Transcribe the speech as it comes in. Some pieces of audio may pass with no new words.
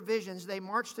provisions, they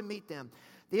marched to meet them.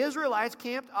 The Israelites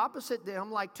camped opposite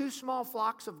them like two small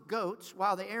flocks of goats,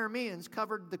 while the Arameans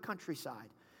covered the countryside.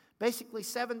 Basically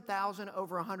 7,000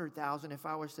 over 100,000 if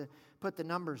I was to put the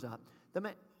numbers up.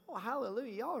 Oh,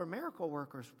 hallelujah, y'all are miracle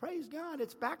workers. Praise God,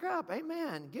 it's back up.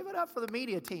 Amen. Give it up for the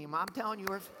media team. I'm telling you,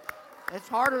 it's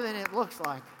harder than it looks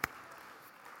like.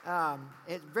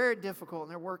 It's very difficult,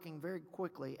 and they're working very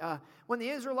quickly. When the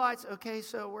Israelites,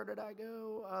 so where did I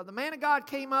go? The man of God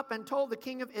came up and told the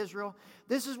king of Israel,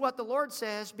 this is what the Lord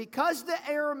says, because the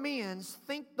Arameans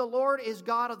think the Lord is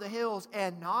God of the hills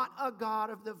and not a God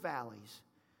of the valleys,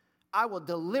 I will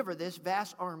deliver this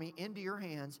vast army into your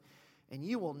hands, and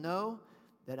you will know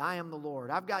that I am the Lord.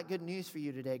 I've got good news for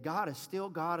you today. God is still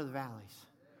God of the valleys.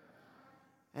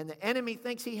 And the enemy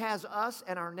thinks he has us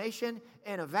and our nation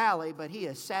in a valley, but he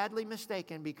is sadly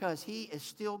mistaken because he is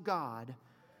still God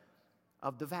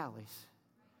of the valleys.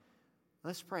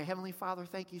 Let's pray. Heavenly Father,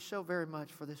 thank you so very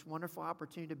much for this wonderful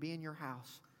opportunity to be in your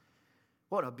house.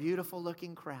 What a beautiful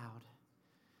looking crowd.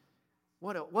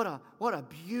 What a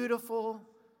beautiful,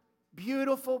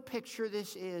 beautiful picture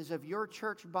this is of your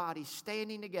church body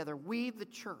standing together. We, the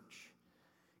church,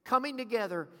 coming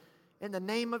together in the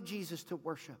name of Jesus to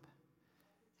worship.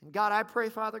 And God, I pray,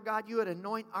 Father God, you would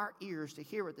anoint our ears to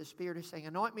hear what the Spirit is saying.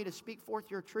 Anoint me to speak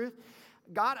forth your truth.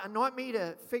 God, anoint me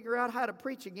to figure out how to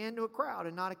preach again to a crowd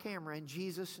and not a camera, in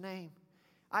Jesus' name.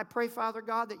 I pray, Father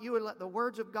God, that you would let the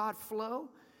words of God flow,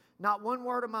 not one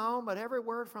word of my own, but every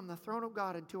word from the throne of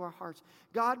God into our hearts.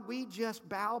 God, we just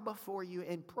bow before you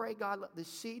and pray, God, let the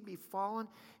seed be fallen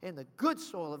in the good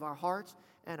soil of our hearts,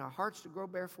 and our hearts to grow,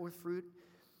 bear forth fruit.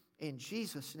 In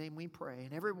Jesus' name we pray.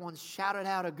 And everyone shouted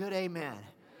out a good amen.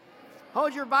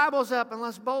 Hold your Bibles up and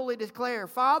let's boldly declare,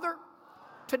 Father,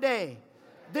 today,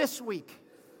 this week,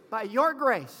 by your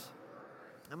grace,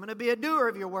 I'm going to be a doer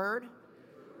of your word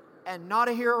and not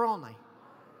a hearer only,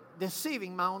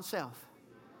 deceiving my own self.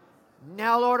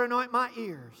 Now, Lord, anoint my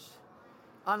ears,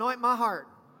 anoint my heart,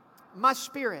 my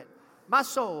spirit, my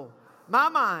soul, my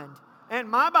mind, and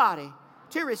my body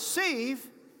to receive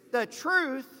the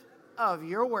truth of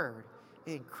your word.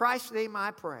 In Christ's name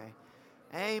I pray.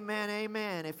 Amen,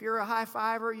 amen. If you're a high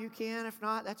fiver, you can. If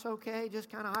not, that's okay.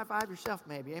 Just kind of high five yourself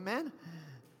maybe. Amen?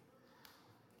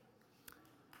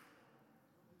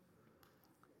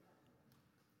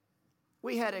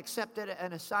 We had accepted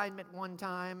an assignment one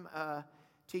time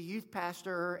to youth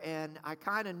pastor, and I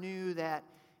kind of knew that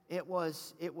it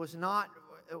was not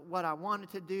what I wanted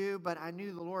to do, but I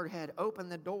knew the Lord had opened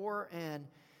the door, and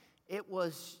it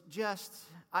was just,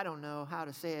 I don't know how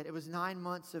to say it. It was 9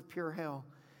 months of pure hell.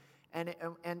 And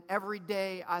every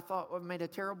day I thought, I've made a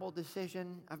terrible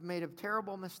decision. I've made a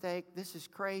terrible mistake. This is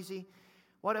crazy.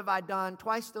 What have I done?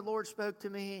 Twice the Lord spoke to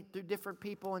me through different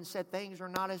people and said things are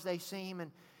not as they seem. And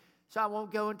so I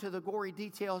won't go into the gory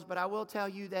details, but I will tell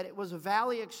you that it was a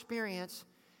valley experience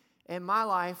in my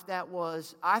life that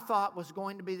I thought was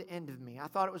going to be the end of me. I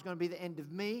thought it was going to be the end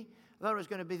of me. I thought it was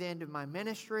going to be the end of my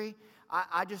ministry.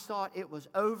 I just thought it was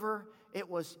over. It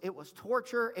was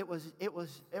torture. It was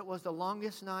the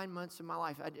longest 9 months of my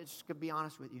life. I just could be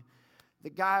honest with you. The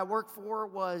guy I worked for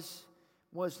was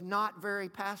not very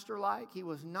pastor-like. He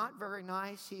was not very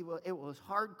nice. It was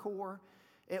hardcore.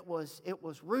 It was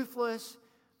ruthless.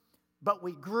 But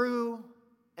we grew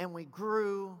and we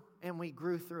grew and we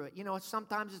grew through it. You know,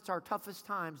 sometimes it's our toughest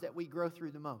times that we grow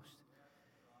through the most.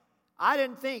 I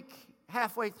didn't think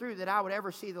halfway through that I would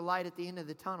ever see the light at the end of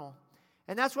the tunnel.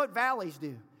 And that's what valleys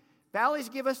do. Valleys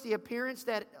give us the appearance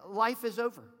that life is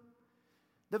over.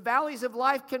 The valleys of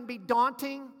life can be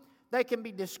daunting. They can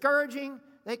be discouraging.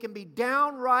 They can be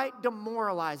downright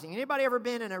demoralizing. Anybody ever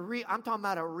been in I'm talking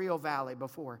about a real valley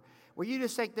before, where you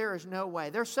just think there is no way.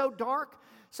 They're so dark.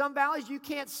 Some valleys you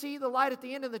can't see the light at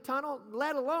the end of the tunnel,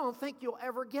 let alone think you'll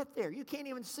ever get there. You can't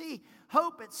even see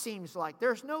hope, it seems like.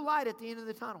 There's no light at the end of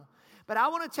the tunnel. But I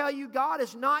want to tell you, God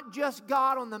is not just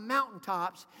God on the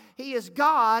mountaintops. He is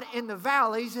God in the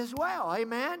valleys as well.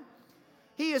 Amen?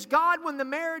 He is God when the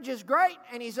marriage is great,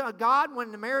 and He's God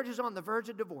when the marriage is on the verge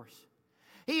of divorce.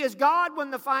 He is God when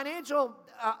the financial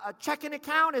checking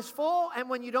account is full and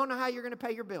when you don't know how you're going to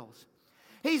pay your bills.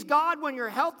 He's God when you're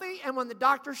healthy and when the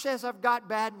doctor says, I've got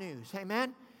bad news.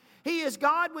 Amen? He is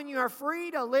God when you are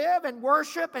free to live and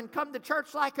worship and come to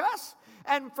church like us.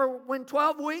 And when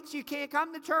 12 weeks you can't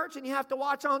come to church and you have to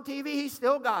watch on TV, He's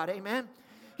still God. Amen?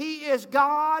 He is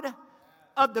God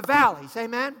of the valleys.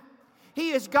 Amen?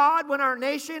 He is God when our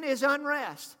nation is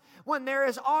unrest. When there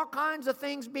is all kinds of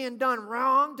things being done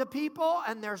wrong to people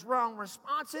and there's wrong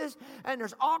responses and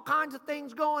there's all kinds of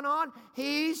things going on,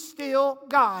 He's still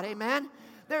God. Amen?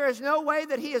 There is no way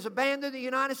that He has abandoned the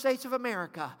United States of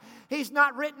America. He's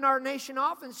not written our nation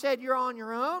off and said, you're on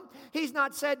your own. He's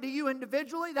not said to you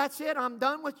individually, that's it, I'm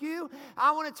done with you.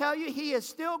 I want to tell you, He is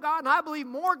still God, and I believe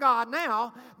more God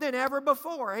now than ever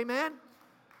before. Amen?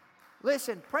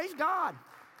 Listen, praise God.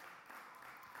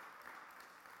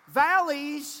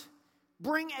 Valleys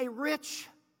bring a rich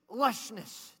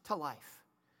lushness to life.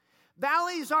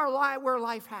 Valleys are where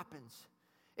life happens.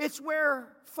 It's where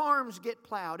farms get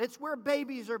plowed. It's where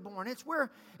babies are born. It's where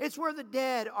the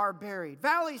dead are buried.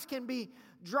 Valleys can be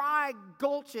dry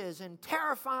gulches and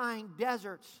terrifying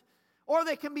deserts, or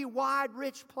they can be wide,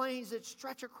 rich plains that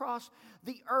stretch across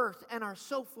the earth and are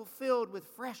so fulfilled with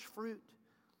fresh fruit.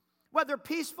 Whether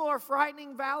peaceful or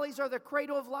frightening, valleys are the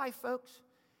cradle of life, folks.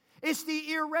 It's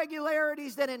the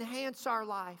irregularities that enhance our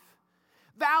life.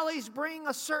 Valleys bring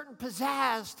a certain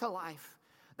pizzazz to life.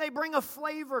 They bring a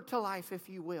flavor to life, if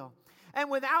you will.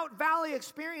 And without valley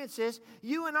experiences,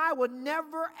 you and I would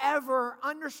never, ever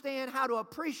understand how to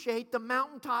appreciate the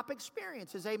mountaintop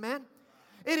experiences. Amen?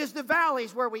 It is the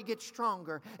valleys where we get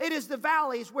stronger. It is the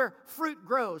valleys where fruit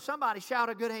grows. Somebody shout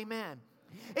a good amen.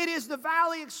 It is the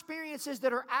valley experiences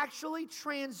that are actually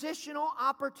transitional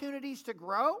opportunities to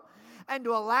grow and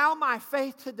to allow my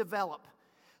faith to develop.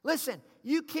 Listen,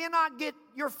 you cannot get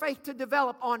your faith to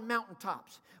develop on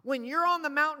mountaintops. When you're on the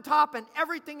mountaintop and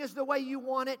everything is the way you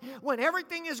want it, when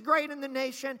everything is great in the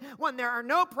nation, when there are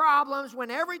no problems,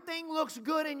 when everything looks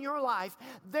good in your life,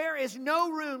 there is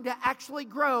no room to actually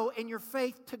grow in your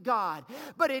faith to God.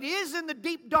 But it is in the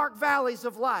deep, dark valleys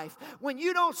of life, when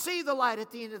you don't see the light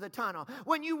at the end of the tunnel,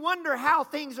 when you wonder how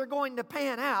things are going to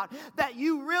pan out, that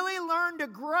you really learn to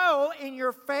grow in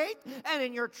your faith and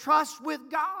in your trust with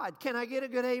God. Can I get a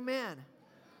good amen?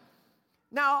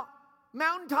 Now,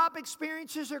 mountaintop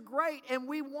experiences are great, and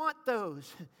we want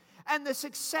those. And the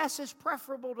success is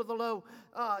preferable to the low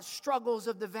struggles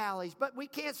of the valleys. But we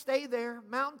can't stay there.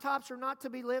 Mountaintops are not to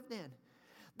be lived in.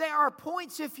 They are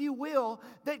points, if you will,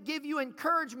 that give you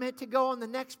encouragement to go on the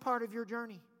next part of your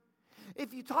journey.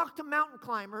 If you talk to mountain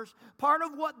climbers, part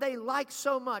of what they like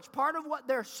so much, part of what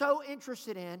they're so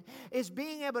interested in, is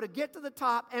being able to get to the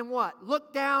top and what?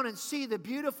 Look down and see the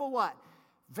beautiful what?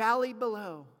 Valley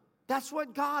below. That's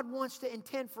what God wants to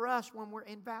intend for us when we're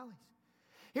in valleys.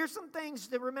 Here's some things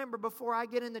to remember before I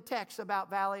get into text about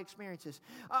valley experiences.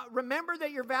 Remember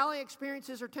that your valley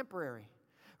experiences are temporary.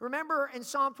 Remember in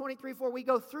Psalm 23:4, we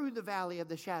go through the valley of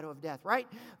the shadow of death, right?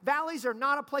 Valleys are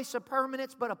not a place of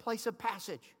permanence, but a place of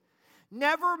passage.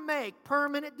 Never make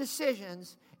permanent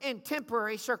decisions in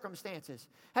temporary circumstances.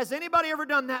 Has anybody ever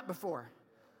done that before?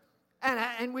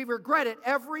 And we regret it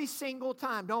every single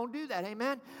time. Don't do that,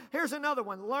 amen? Here's another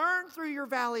one. Learn through your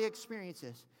valley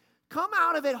experiences. Come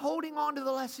out of it holding on to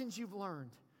the lessons you've learned.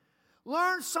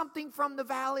 Learn something from the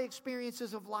valley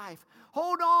experiences of life.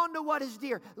 Hold on to what is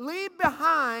dear. Leave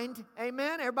behind,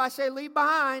 amen? Everybody say, leave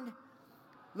behind.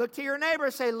 Look to your neighbor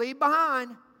and say, leave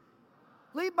behind.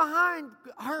 Leave behind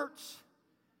hurts,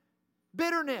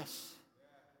 bitterness,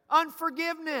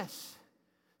 unforgiveness,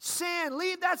 sin.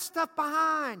 Leave that stuff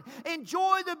behind.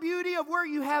 Enjoy the beauty of where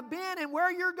you have been and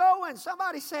where you're going.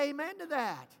 Somebody say amen to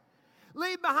that.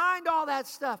 Leave behind all that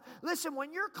stuff. Listen,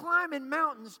 when you're climbing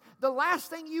mountains, the last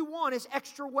thing you want is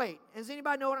extra weight. Does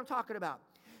anybody know what I'm talking about?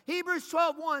 Hebrews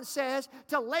 12:1 says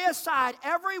to lay aside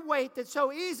every weight that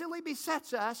so easily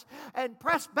besets us and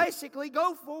basically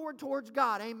go forward towards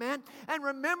God. Amen. And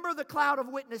remember the cloud of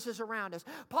witnesses around us.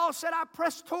 Paul said, I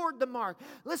press toward the mark.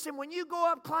 Listen, when you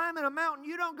go up climbing a mountain,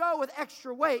 you don't go with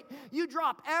extra weight. You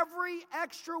drop every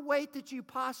extra weight that you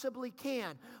possibly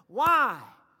can. Why?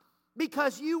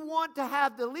 Because you want to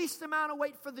have the least amount of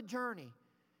weight for the journey.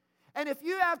 And if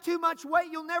you have too much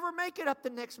weight, you'll never make it up the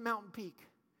next mountain peak.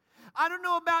 I don't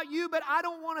know about you, but I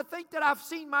don't want to think that I've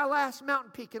seen my last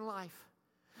mountain peak in life.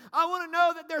 I want to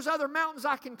know that there's other mountains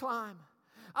I can climb.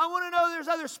 I want to know there's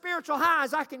other spiritual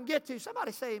highs I can get to.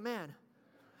 Somebody say amen.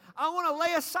 I want to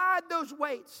lay aside those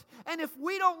weights. And if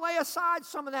we don't lay aside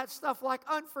some of that stuff like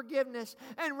unforgiveness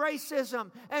and racism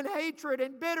and hatred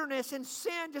and bitterness and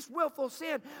sin, just willful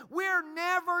sin, we're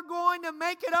never going to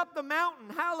make it up the mountain.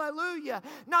 Hallelujah.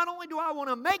 Not only do I want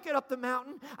to make it up the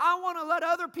mountain, I want to let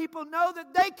other people know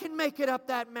that they can make it up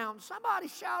that mountain. Somebody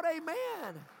shout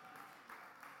amen.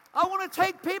 I want to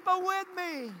take people with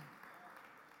me.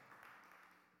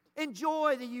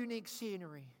 Enjoy the unique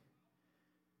scenery.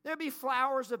 There'll be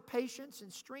flowers of patience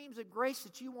and streams of grace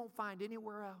that you won't find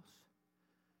anywhere else.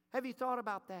 Have you thought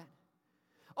about that?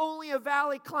 Only a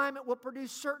valley climate will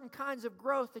produce certain kinds of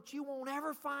growth that you won't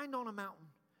ever find on a mountain.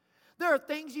 There are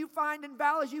things you find in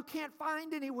valleys you can't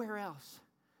find anywhere else.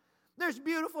 There's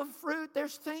beautiful fruit.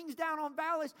 There's things down on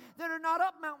valleys that are not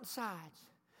up mountainsides.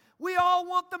 We all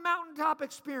want the mountaintop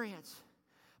experience.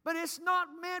 But it's not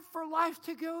meant for life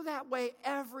to go that way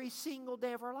every single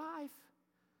day of our life.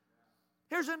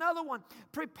 Here's another one.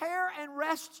 Prepare and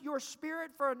rest your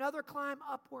spirit for another climb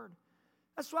upward.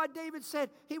 That's why David said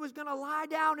he was going to lie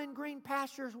down in green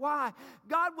pastures. Why?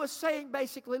 God was saying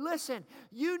basically, listen,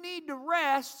 you need to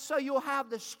rest so you'll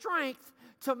have the strength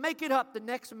to make it up the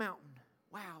next mountain.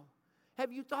 Wow.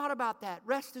 Have you thought about that?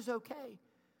 Rest is okay.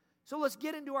 So let's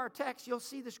get into our text. You'll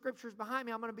see the scriptures behind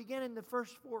me. I'm going to begin in the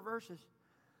first 4 verses.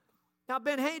 Now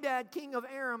Ben-Hadad, king of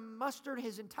Aram, mustered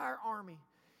his entire army,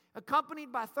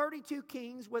 accompanied by 32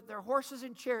 kings with their horses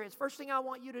and chariots. First thing I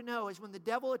want you to know is when the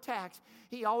devil attacks,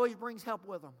 he always brings help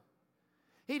with him.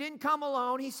 He didn't come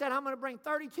alone. He said, I'm going to bring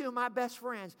 32 of my best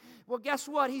friends. Well, guess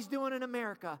what he's doing in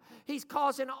America? He's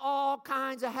causing all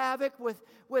kinds of havoc with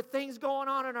things going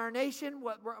on in our nation,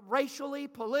 racially,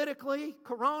 politically,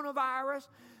 coronavirus,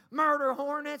 murder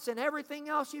hornets, and everything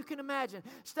else you can imagine.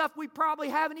 Stuff we probably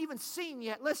haven't even seen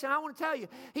yet. Listen, I want to tell you,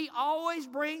 he always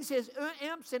brings his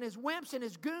imps and his wimps and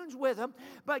his goons with him.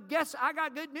 But guess, I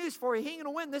got good news for you. He ain't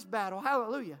going to win this battle.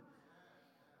 Hallelujah.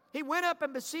 He went up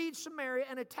and besieged Samaria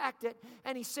and attacked it,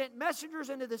 and he sent messengers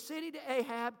into the city to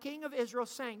Ahab, king of Israel,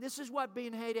 saying, this is what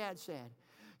Ben-Hadad said.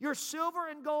 Your silver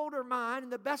and gold are mine,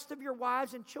 and the best of your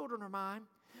wives and children are mine.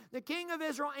 The king of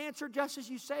Israel answered, just as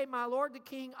you say, my lord the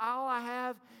king, all I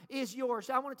have is yours.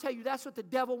 I want to tell you, that's what the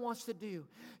devil wants to do.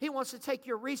 He wants to take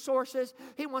your resources.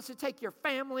 He wants to take your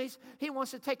families. He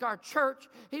wants to take our church.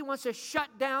 He wants to shut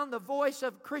down the voice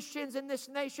of Christians in this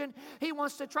nation. He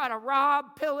wants to try to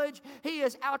rob, pillage. He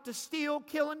is out to steal,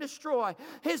 kill, and destroy.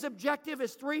 His objective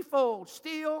is threefold: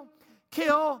 steal,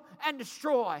 kill, and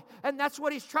destroy. And that's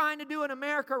what he's trying to do in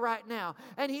America right now.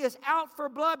 And he is out for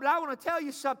blood. But I want to tell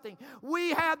you something.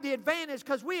 We have the advantage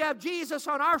because we have Jesus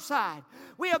on our side.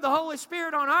 We have the Holy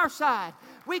Spirit on our side.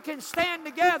 We can stand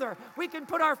together. We can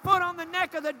put our foot on the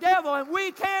neck of the devil and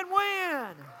we can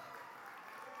win.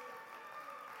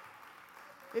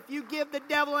 If you give the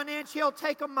devil an inch, he'll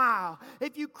take a mile.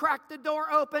 If you crack the door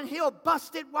open, he'll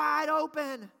bust it wide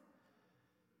open.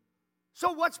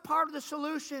 So what's part of the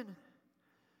solution?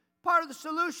 Part of the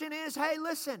solution is, hey,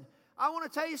 listen, I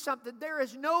want to tell you something. There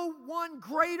is no one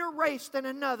greater race than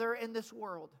another in this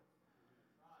world.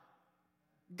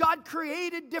 God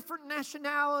created different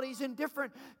nationalities and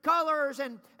different colors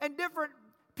and different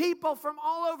people from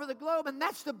all over the globe, and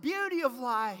that's the beauty of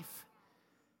life.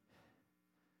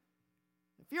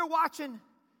 If you're watching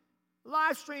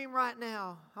live stream right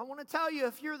now, I want to tell you,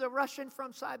 if you're the Russian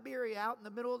from Siberia out in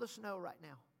the middle of the snow right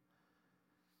now,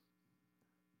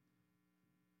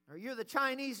 or you're the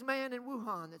Chinese man in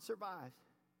Wuhan that survived,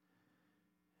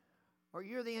 or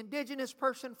you're the indigenous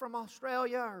person from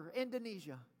Australia or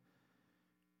Indonesia,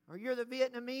 or you're the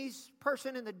Vietnamese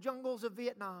person in the jungles of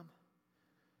Vietnam,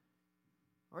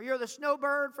 or you're the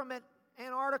snowbird from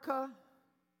Antarctica,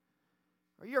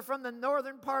 or you're from the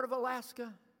northern part of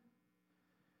Alaska,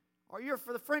 or you're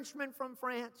the Frenchman from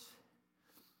France,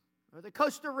 or the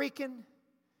Costa Rican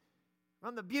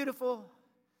from the beautiful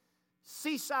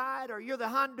seaside, or you're the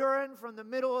Honduran from the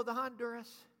middle of the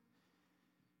Honduras,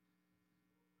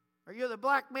 or you're the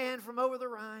black man from over the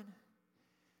Rhine,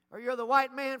 or you're the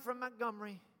white man from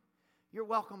Montgomery, you're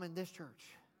welcome in this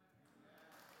church.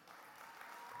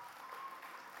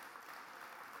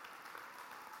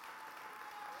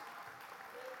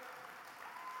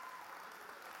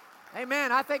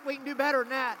 Amen. I think we can do better than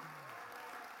that.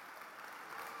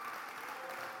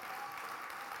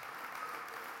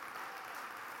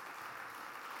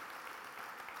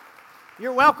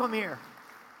 You're welcome here.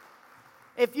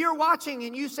 If you're watching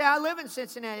and you say, I live in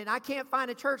Cincinnati and I can't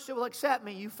find a church that will accept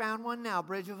me, you found one now,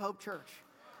 Bridge of Hope Church.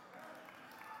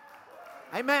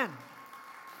 Amen.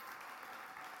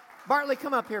 Bartley,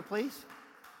 come up here, please.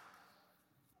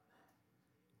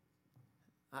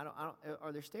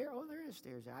 Are there stairs? Oh, there is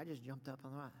stairs. I just jumped up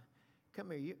on the right.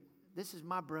 Come here. This is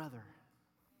my brother.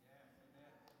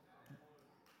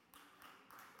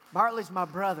 Bartley's my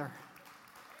brother.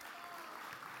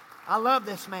 I love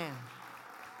this man.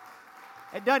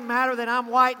 It doesn't matter that I'm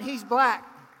white and he's black.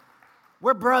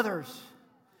 We're brothers.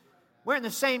 We're in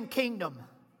the same kingdom.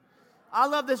 I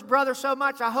love this brother so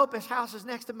much, I hope his house is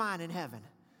next to mine in heaven.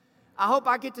 I hope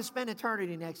I get to spend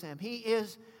eternity next to him. He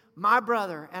is my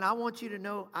brother, and I want you to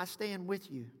know I stand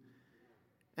with you.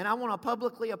 And I want to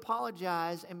publicly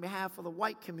apologize in behalf of the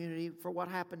white community for what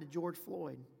happened to George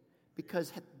Floyd,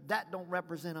 because that don't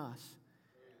represent us.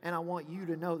 And I want you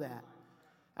to know that.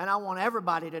 And I want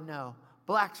everybody to know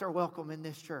blacks are welcome in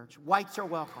this church. Whites are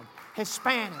welcome.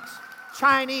 Hispanics,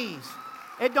 Chinese,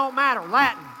 it don't matter.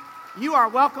 Latin, you are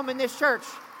welcome in this church.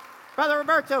 Brother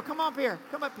Roberto, come up here.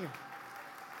 Come up here.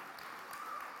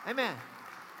 Amen.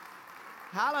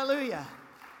 Hallelujah.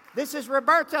 This is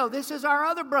Roberto. This is our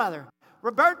other brother.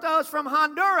 Roberto is from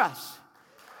Honduras.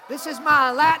 This is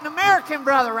my Latin American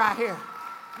brother right here.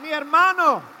 Mi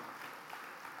hermano.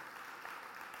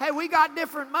 Hey, we got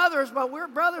different mothers, but we're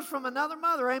brothers from another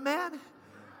mother. Amen.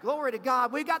 Glory to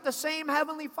God. We got the same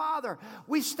Heavenly Father.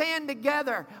 We stand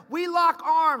together. We lock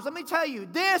arms. Let me tell you,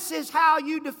 this is how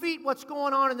you defeat what's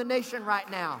going on in the nation right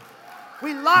now.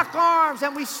 We lock arms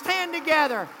and we stand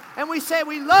together and we say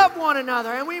we love one another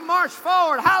and we march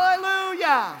forward.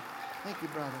 Hallelujah. Thank you,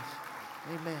 brothers.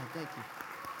 Amen. Thank you.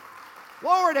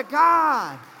 Glory to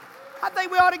God. I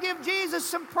think we ought to give Jesus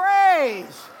some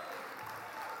praise.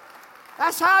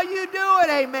 That's how you do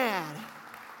it. Amen.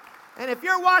 And if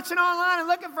you're watching online and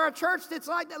looking for a church that's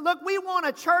like that, look, we want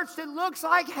a church that looks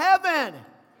like heaven.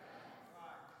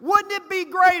 Wouldn't it be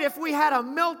great if we had a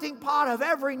melting pot of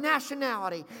every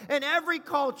nationality and every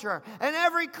culture and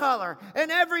every color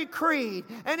and every creed,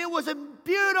 and it was a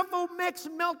beautiful mixed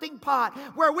melting pot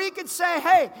where we could say,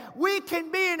 hey, we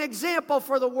can be an example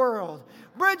for the world.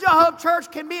 Bridge of Hope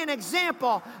Church can be an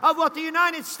example of what the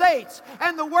United States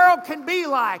and the world can be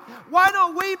like. Why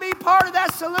don't we be part of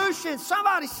that solution?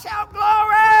 Somebody shout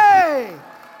glory!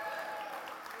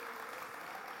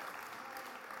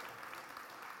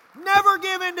 Never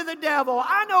give in to the devil.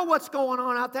 I know what's going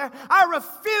on out there. I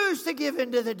refuse to give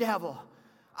in to the devil.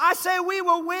 I say we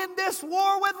will win this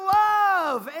war with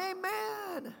love.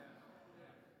 Amen.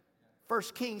 1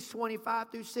 Kings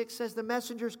 25-6 says, the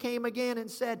messengers came again and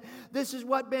said, this is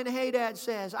what Ben-Hadad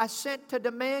says. I sent to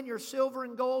demand your silver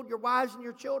and gold, your wives and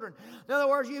your children. In other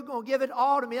words, you're going to give it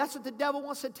all to me. That's what the devil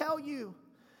wants to tell you.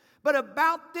 But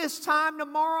about this time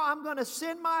tomorrow, I'm going to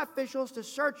send my officials to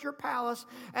search your palace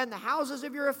and the houses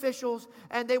of your officials,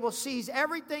 and they will seize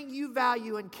everything you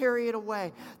value and carry it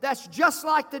away. That's just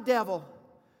like the devil.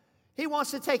 He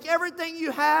wants to take everything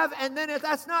you have, and then if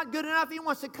that's not good enough, he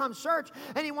wants to come search,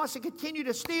 and he wants to continue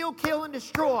to steal, kill, and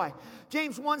destroy.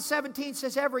 James 1:17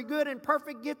 says, every good and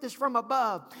perfect gift is from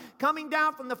above, coming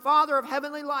down from the Father of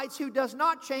heavenly lights, who does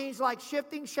not change like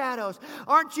shifting shadows.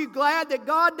 Aren't you glad that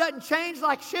God doesn't change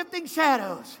like shifting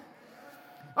shadows?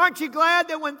 Aren't you glad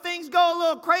that when things go a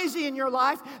little crazy in your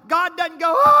life, God doesn't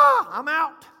go, I'm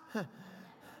out?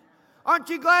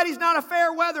 Aren't you glad He's not a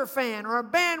fair weather fan or a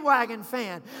bandwagon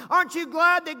fan? Aren't you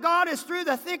glad that God is through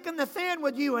the thick and the thin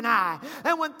with you and I?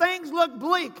 And when things look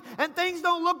bleak and things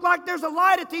don't look like there's a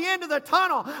light at the end of the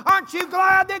tunnel, aren't you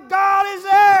glad that God is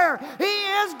there? He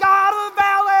is God of the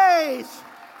valleys.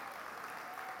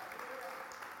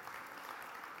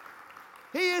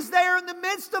 He is there in the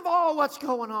midst of all what's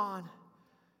going on.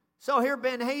 So here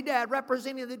Ben-Hadad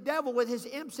representing the devil with his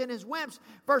imps and his wimps.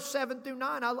 Verse 7-9,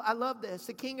 I love this.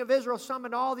 The king of Israel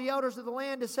summoned all the elders of the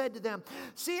land and said to them,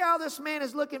 see how this man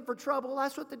is looking for trouble?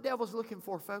 That's what the devil's looking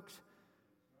for, folks.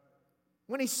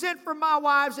 When he sent for my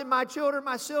wives and my children,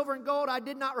 my silver and gold, I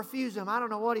did not refuse him. I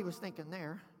don't know what he was thinking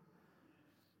there.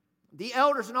 The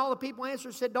elders and all the people answered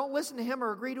and said, don't listen to him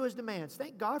or agree to his demands.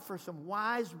 Thank God for some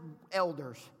wise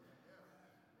elders.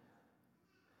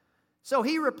 So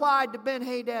he replied to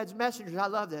Ben-Hadad's messengers, I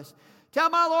love this. Tell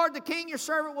my lord the king, your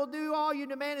servant will do all you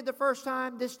demanded the first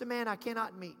time. This demand I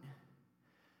cannot meet.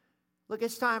 Look,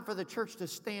 it's time for the church to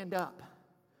stand up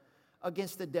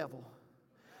against the devil.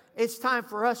 It's time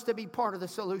for us to be part of the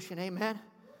solution. Amen.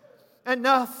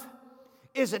 Enough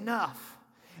is enough.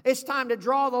 It's time to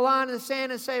draw the line in the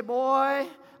sand and say, boy,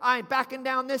 I ain't backing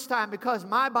down this time, because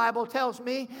my Bible tells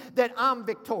me that I'm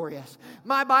victorious.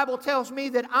 My Bible tells me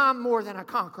that I'm more than a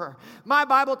conqueror. My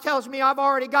Bible tells me I've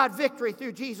already got victory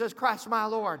through Jesus Christ my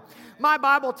Lord. My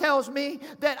Bible tells me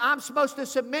that I'm supposed to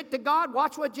submit to God.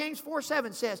 Watch what James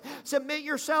 4:7 says. Submit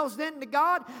yourselves then to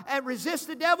God and resist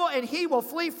the devil, and he will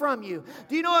flee from you.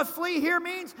 Do you know what flee here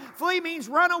means? Flee means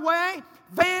run away,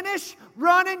 vanish,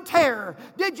 run in terror.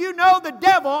 Did you know the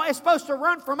devil is supposed to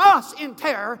run from us in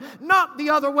terror, not the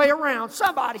other way around?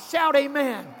 Somebody shout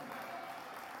amen.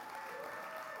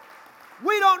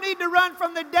 We don't need to run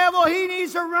from the devil. He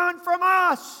needs to run from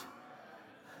us.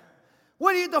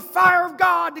 We need the fire of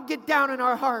God to get down in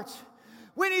our hearts.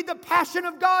 We need the passion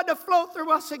of God to flow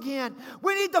through us again.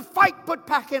 We need the fight put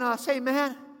back in us.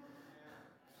 Amen.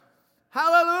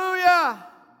 Hallelujah.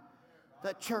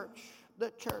 The church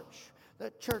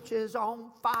is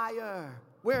on fire.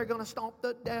 We're going to stomp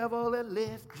the devil and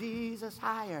lift Jesus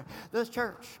higher. The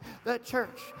church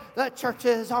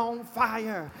is on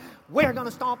fire. We're going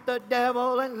to stomp the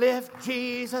devil and lift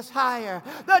Jesus higher.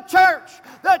 The church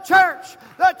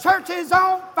is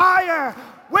on fire.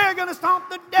 We're going to stomp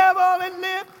the devil and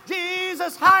lift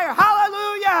Jesus higher.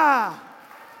 Hallelujah.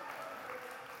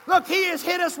 Look, he has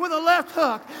hit us with a left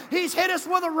hook. He's hit us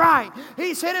with a right.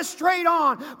 He's hit us straight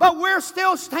on. But we're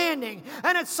still standing.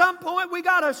 And at some point, we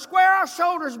got to square our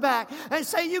shoulders back and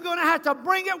say, you're going to have to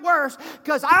bring it worse,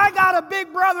 because I got a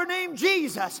big brother named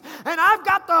Jesus. And I've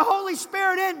got the Holy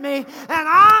Spirit in me. And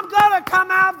I'm going to come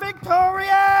out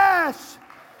victorious.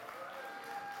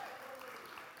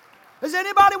 Does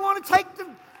anybody want to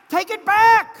take it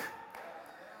back?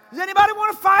 Does anybody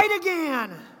want to fight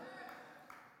again?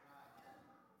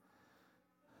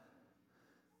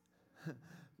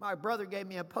 My brother gave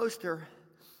me a poster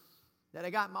that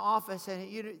I got in my office, and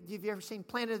have you ever seen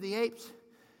Planet of the Apes?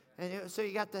 And so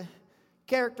you got the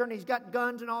character, and he's got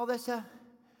guns and all this stuff.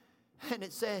 And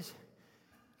it says,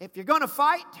 if you're going to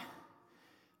fight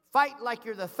like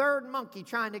you're the third monkey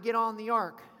trying to get on the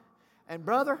ark. And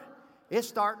brother, it's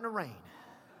starting to rain.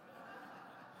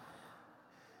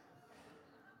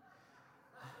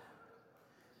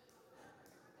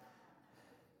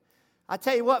 I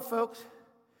tell you what, folks.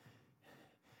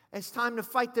 It's time to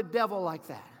fight the devil like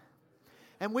that.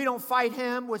 And we don't fight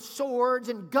him with swords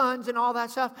and guns and all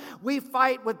that stuff. We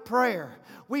fight with prayer.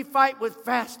 We fight with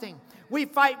fasting. We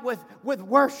fight with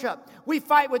worship. We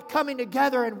fight with coming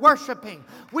together and worshiping.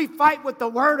 We fight with the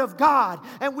Word of God.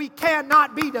 And we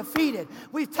cannot be defeated.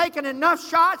 We've taken enough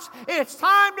shots. It's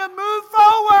time to move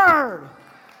forward.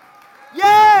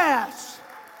 Yes.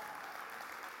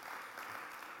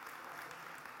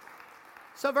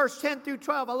 So verse 10 through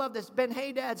 12, I love this.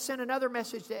 Ben-Hadad sent another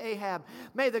message to Ahab.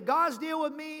 May the gods deal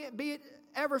with me, be it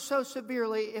ever so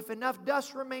severely, if enough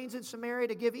dust remains in Samaria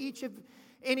to give each of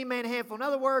any man a handful. In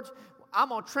other words, I'm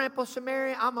going to trample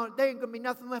Samaria. There ain't going to be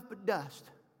nothing left but dust.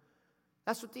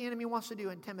 That's what the enemy wants to do,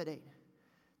 intimidate.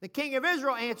 The king of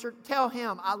Israel answered, tell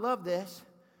him, I love this.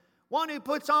 One who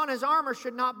puts on his armor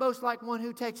should not boast like one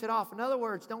who takes it off. In other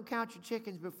words, don't count your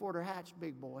chickens before they're hatched,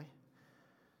 big boy.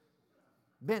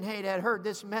 Ben-Hadad heard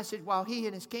this message while he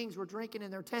and his kings were drinking in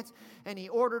their tents, and he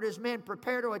ordered his men,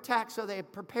 prepare to attack, so they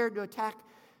prepared to attack.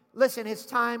 Listen, it's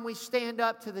time we stand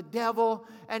up to the devil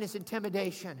and his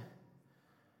intimidation.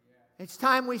 It's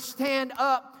time we stand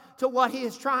up to what he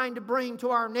is trying to bring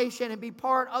to our nation and be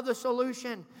part of the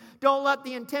solution. Don't let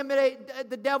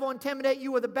the devil intimidate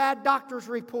you with a bad doctor's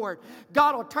report.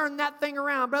 God will turn that thing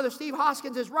around. Brother Steve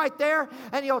Hoskins is right there,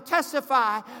 and he'll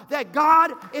testify that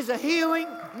God is a healing,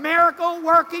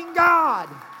 miracle-working God.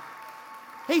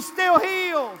 He still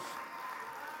heals.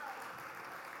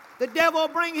 The devil will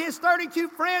bring his 32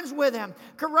 friends with him.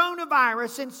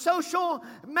 Coronavirus and social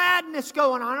madness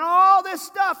going on. And all this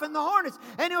stuff and the hornets.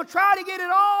 And he'll try to get it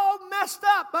all messed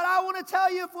up. But I want to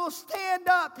tell you, if we'll stand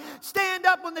up. Stand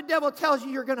up when the devil tells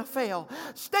you you're going to fail.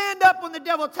 Stand up when the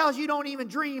devil tells you don't even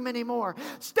dream anymore.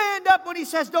 Stand up when he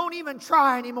says don't even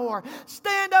try anymore.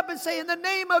 Stand up and say, in the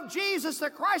name of Jesus, the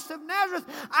Christ of Nazareth,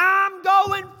 I'm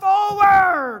going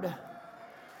forward.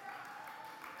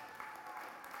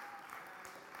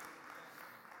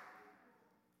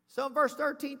 So in verse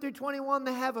 13 through 21,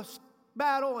 they have a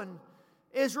battle and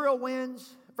Israel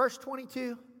wins. Verse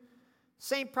 22,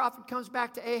 same prophet comes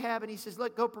back to Ahab and he says,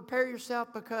 look, go prepare yourself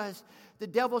because the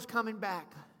devil's coming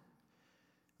back.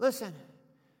 Listen,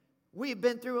 we've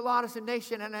been through a lot as a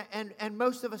nation, and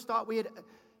most of us thought we had,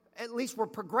 at least we're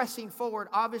progressing forward.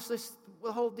 Obviously,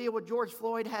 the whole deal with George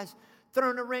Floyd has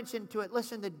thrown a wrench into it.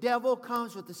 Listen, the devil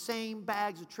comes with the same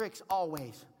bags of tricks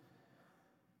always.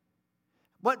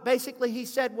 What basically he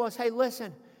said was, hey,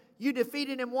 listen, you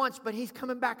defeated him once, but he's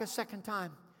coming back a second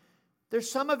time.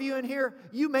 There's some of you in here,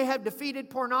 you may have defeated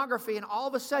pornography, and all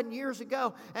of a sudden, years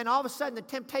ago, and all of a sudden the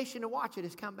temptation to watch it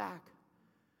has come back.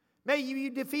 Maybe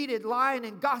you defeated lying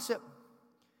and gossip,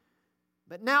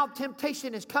 but now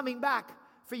temptation is coming back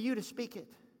for you to speak it.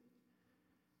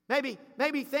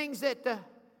 Maybe things that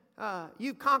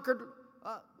you've conquered,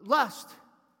 lust.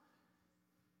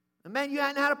 And man, you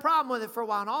hadn't had a problem with it for a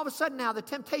while. And all of a sudden now the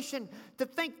temptation to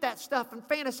think that stuff and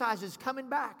fantasize is coming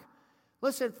back.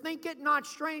 Listen, think it not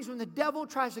strange when the devil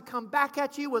tries to come back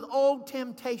at you with old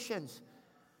temptations.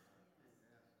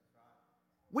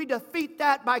 We defeat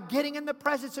that by getting in the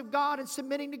presence of God and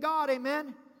submitting to God.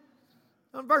 Amen.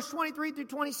 In verse 23 through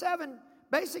 27,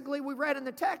 basically we read in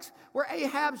the text where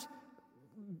Ahab's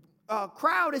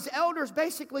crowd, his elders,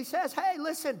 basically says, hey,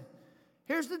 listen,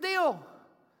 here's the deal.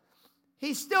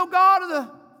 He's still God of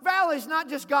the valleys, not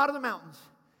just God of the mountains.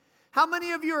 How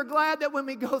many of you are glad that when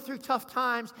we go through tough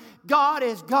times, God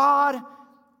is God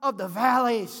of the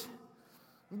valleys?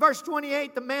 In verse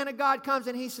 28, the man of God comes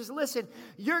and he says, listen,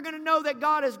 you're going to know that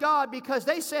God is God because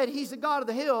they said He's the God of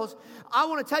the hills. I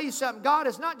want to tell you something. God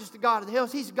is not just the God of the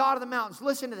hills. He's the God of the mountains.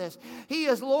 Listen to this. He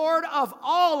is Lord of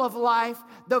all of life,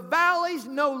 the valleys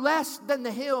no less than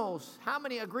the hills. How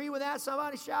many agree with that?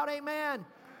 Somebody shout amen.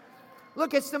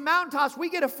 Look, it's the mountaintops. We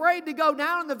get afraid to go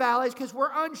down in the valleys because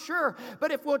we're unsure.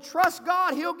 But if we'll trust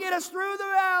God, He'll get us through the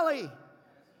valley.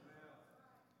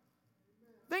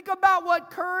 Think about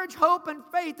what courage, hope, and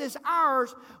faith is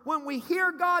ours when we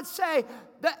hear God say,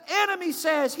 the enemy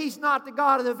says He's not the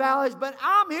God of the valleys, but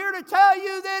I'm here to tell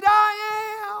you that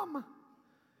I am.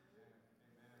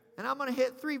 And I'm going to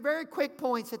hit 3 very quick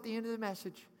points at the end of the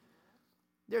message.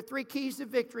 There are 3 keys to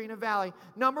victory in a valley.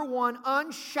 Number 1,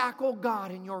 unshackle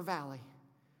God in your valley.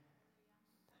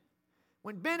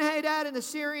 When Ben-Hadad and the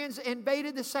Syrians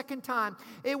invaded the second time,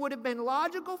 it would have been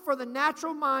logical for the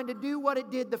natural mind to do what it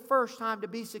did the first time to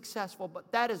be successful,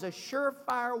 but that is a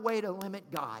surefire way to limit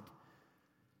God.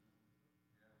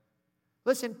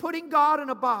 Listen, putting God in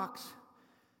a box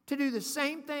to do the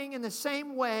same thing in the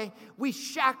same way, we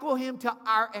shackle Him to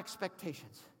our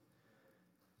expectations.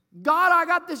 God, I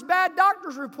got this bad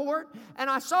doctor's report, and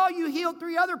I saw you heal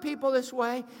 3 other people this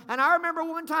way, and I remember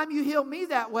one time you healed me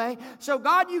that way, so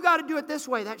God, you got to do it this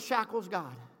way. That shackles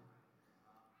God.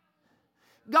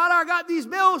 God, I got these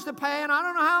bills to pay, and I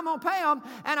don't know how I'm going to pay them,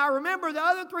 and I remember the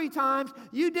other 3 times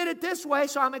you did it this way,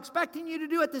 so I'm expecting you to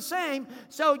do it the same,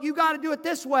 so you got to do it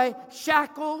this way.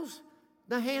 Shackles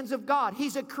the hands of God.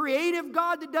 He's a creative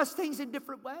God that does things in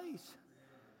different ways.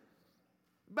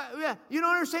 But yeah, you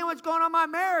don't understand what's going on in my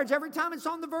marriage. Every time it's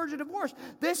on the verge of divorce,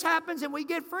 this happens and we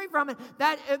get free from it.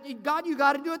 That God, you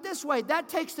got to do it this way. That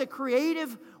takes the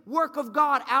creative work of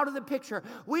God out of the picture.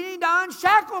 We need to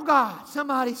unshackle God.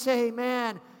 Somebody say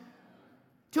amen.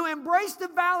 To embrace the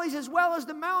valleys as well as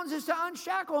the mountains is to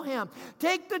unshackle Him.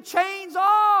 Take the chains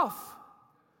off.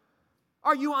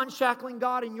 Are you unshackling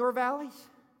God in your valleys?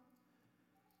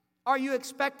 Are you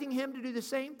expecting Him to do the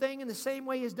same thing in the same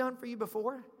way He's done for you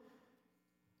before?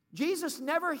 Jesus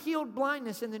never healed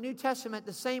blindness in the New Testament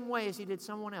the same way as He did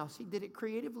someone else. He did it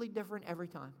creatively different every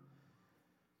time.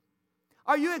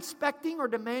 Are you expecting or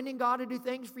demanding God to do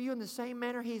things for you in the same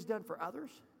manner He's done for others?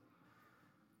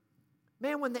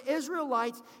 Man, when the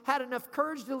Israelites had enough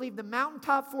courage to leave the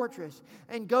mountaintop fortress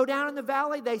and go down in the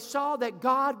valley, they saw that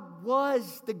God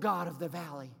was the God of the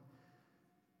valley.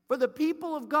 For the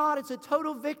people of God, it's a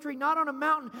total victory, not on a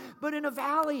mountain, but in a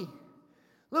valley.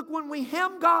 Look, when we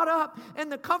hem God up in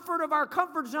the comfort of our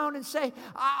comfort zone and say,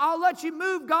 I'll let you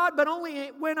move, God, but only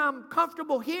when I'm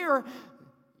comfortable here,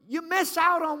 you miss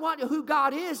out on who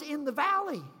God is in the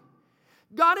valley.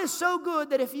 God is so good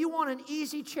that if you want an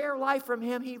easy chair life from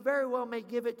Him, He very well may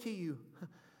give it to you.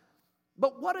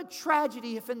 But what a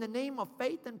tragedy if in the name of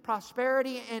faith and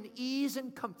prosperity and ease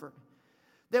and comfort,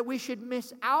 that we should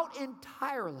miss out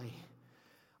entirely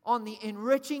on the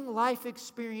enriching life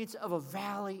experience of a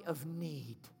valley of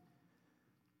need.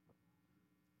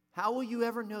 How will you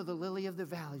ever know the lily of the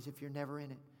valleys if you're never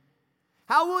in it?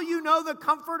 How will you know the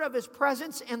comfort of His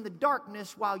presence in the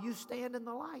darkness while you stand in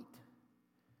the light?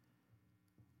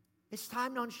 It's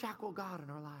time to unshackle God in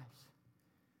our lives.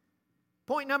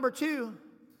 Point number 2,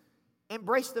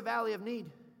 embrace the valley of need.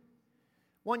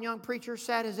 One young preacher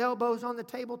sat his elbows on the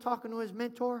table talking to his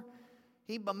mentor.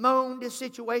 He bemoaned his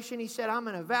situation. He said, I'm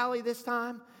in a valley this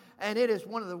time, and it is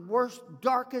one of the worst,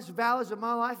 darkest valleys of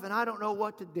my life, and I don't know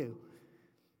what to do.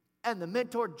 And the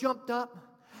mentor jumped up,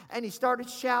 and he started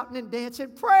shouting and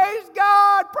dancing, praise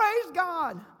God, praise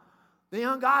God. The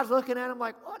young guy's looking at him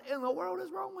like, what in the world is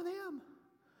wrong with him?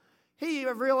 He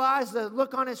realized the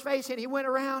look on his face, and he went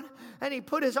around, and he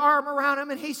put his arm around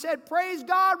him, and he said, praise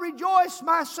God, rejoice,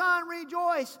 my son,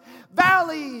 rejoice.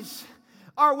 Valleys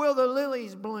are where the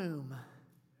lilies bloom.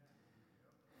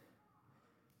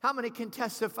 How many can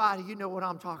testify to you know what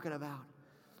I'm talking about?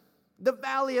 The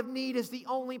valley of need is the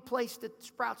only place that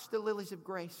sprouts the lilies of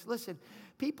grace. Listen,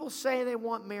 people say they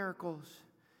want miracles,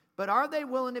 but are they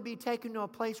willing to be taken to a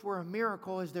place where a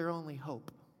miracle is their only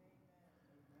hope?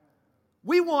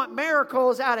 We want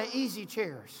miracles out of easy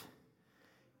chairs.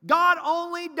 God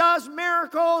only does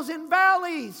miracles in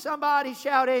valleys. Somebody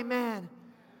shout amen.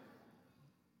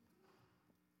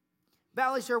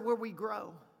 Valleys are where we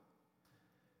grow.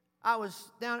 I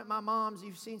was down at my mom's.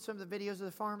 You've seen some of the videos of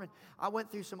the farm. And I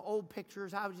went through some old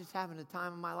pictures. I was just having a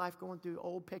time of my life going through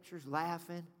old pictures,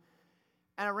 laughing.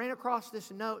 And I ran across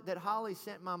this note that Holly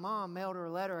sent my mom, mailed her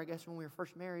a letter, I guess, when we were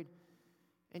first married.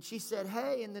 And she said,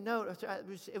 hey, in the note,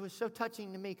 it was so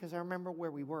touching to me because I remember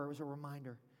where we were. It was a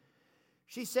reminder.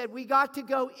 She said, we got to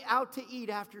go out to eat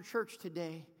after church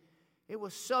today. It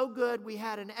was so good. We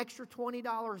had an extra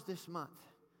 $20 this month.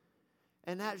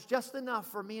 And that's just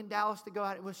enough for me and Dallas to go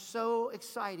out. It was so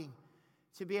exciting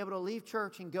to be able to leave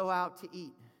church and go out to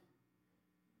eat.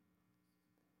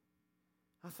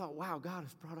 I thought, wow, God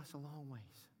has brought us a long ways.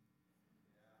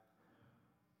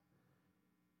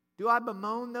 Do I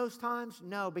bemoan those times?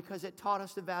 No, because it taught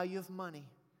us the value of money.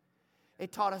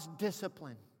 It taught us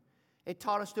discipline. It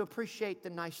taught us to appreciate the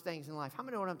nice things in life. How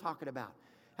many know what I'm talking about?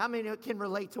 How many can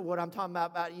relate to what I'm talking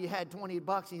about you had $20 and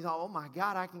you thought, oh my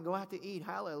God, I can go out to eat.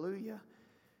 Hallelujah.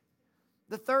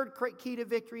 The third key to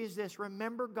victory is this.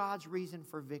 Remember God's reason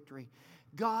for victory.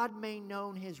 God made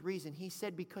known His reason. He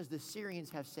said, because the Syrians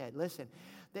have said. Listen,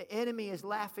 the enemy is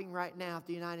laughing right now at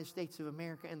the United States of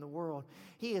America and the world.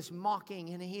 He is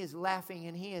mocking and he is laughing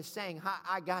and he is saying,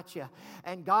 I got you.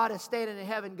 And God is standing in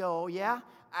heaven go, oh yeah?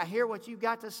 I hear what you've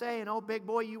got to say, and oh, big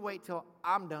boy, you wait till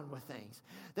I'm done with things.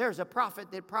 There's a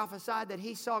prophet that prophesied that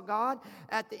he saw God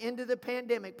at the end of the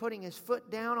pandemic putting His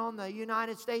foot down on the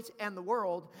United States and the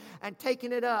world and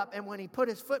taking it up. And when He put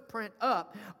His footprint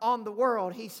up on the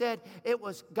world, He said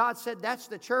God said that's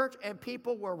the church, and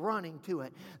people were running to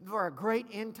it for a great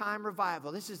end-time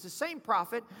revival. This is the same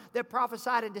prophet that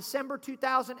prophesied in December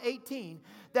 2018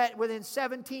 that within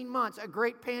 17 months a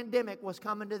great pandemic was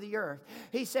coming to the earth.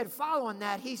 He said following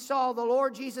that, he saw the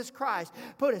Lord Jesus Christ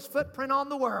put His footprint on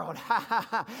the world.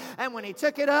 And when He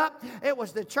took it up, it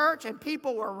was the church, and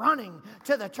people were running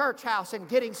to the church house and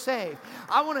getting saved.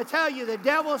 I want to tell you, the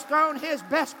devil's thrown his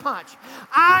best punch.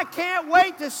 I can't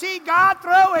wait to see God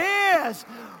throw His.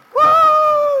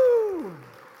 Woo!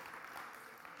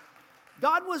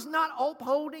 God was not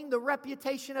upholding the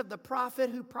reputation of the prophet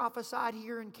who prophesied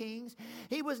here in Kings.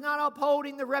 He was not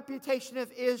upholding the reputation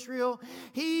of Israel.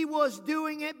 He was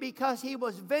doing it because He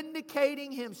was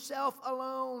vindicating Himself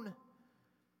alone.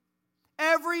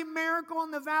 Every miracle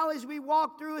in the valleys we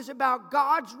walk through is about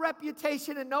God's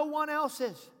reputation and no one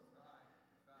else's.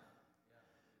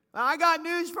 I got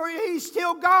news for you. He's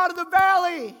still God of the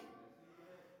valley.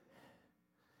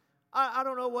 I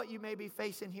don't know what you may be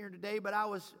facing here today, but I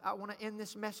want to end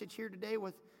this message here today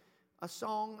with a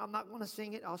song. I'm not going to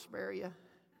sing it. I'll spare you.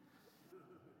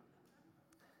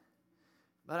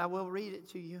 But I will read it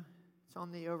to you. It's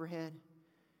on the overhead.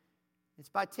 It's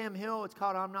by Tim Hill. It's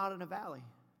called I'm Not in a Valley.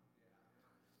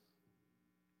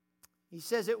 He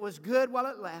says, it was good while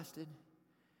it lasted,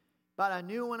 but I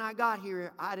knew when I got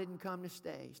here I didn't come to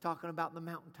stay. He's talking about the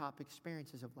mountaintop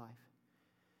experiences of life.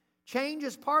 Change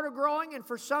is part of growing, and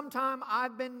for some time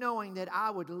I've been knowing that I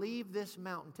would leave this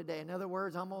mountain today. In other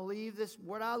words, I'm going to leave this,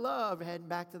 what I love, heading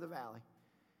back to the valley.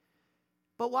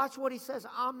 But watch what he says.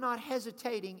 I'm not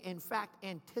hesitating, in fact,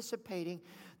 anticipating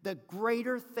the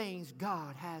greater things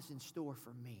God has in store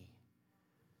for me.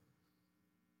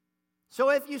 So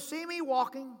if you see me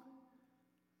walking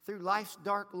through life's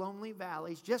dark, lonely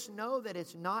valleys, just know that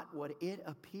it's not what it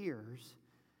appears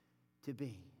to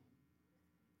be.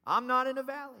 I'm not in a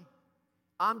valley.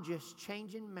 I'm just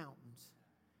changing mountains.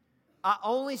 I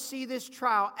only see this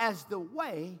trial as the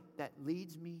way that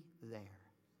leads me there.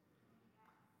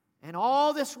 And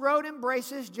all this road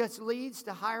embraces just leads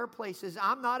to higher places.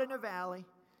 I'm not in a valley.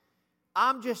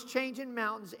 I'm just changing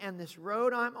mountains, and this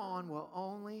road I'm on will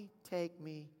only take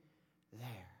me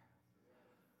there.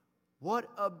 What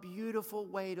a beautiful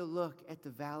way to look at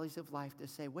the valleys of life, to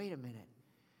say, wait a minute.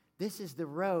 This is the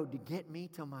road to get me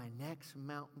to my next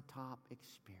mountaintop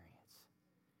experience.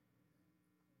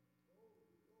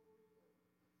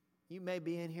 You may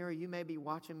be in here, or you may be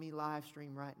watching me live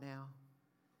stream right now.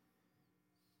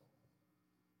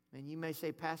 And you may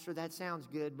say, Pastor, that sounds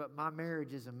good, but my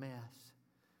marriage is a mess.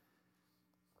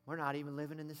 We're not even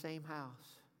living in the same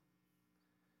house.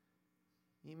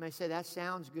 You may say, that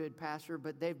sounds good, Pastor,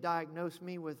 but they've diagnosed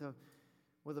me with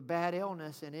a bad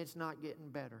illness and it's not getting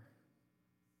better.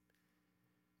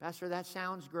 Pastor, that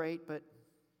sounds great, but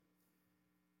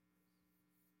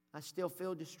I still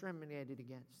feel discriminated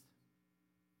against.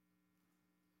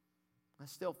 I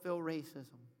still feel racism.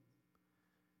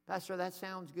 Pastor, that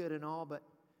sounds good and all, but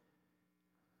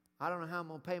I don't know how I'm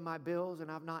going to pay my bills,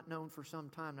 and I've not known for some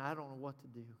time, and I don't know what to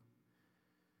do.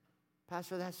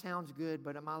 Pastor, that sounds good,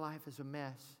 but my life is a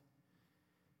mess.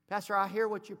 Pastor, I hear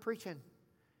what you're preaching,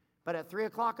 but at 3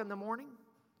 o'clock in the morning,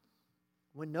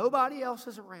 when nobody else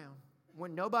is around,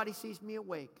 when nobody sees me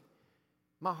awake,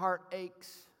 my heart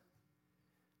aches.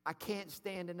 I can't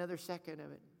stand another second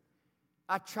of it.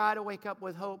 I try to wake up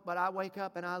with hope, but I wake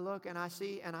up and I look and I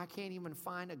see and I can't even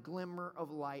find a glimmer of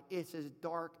light. It's as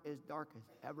dark as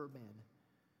ever been.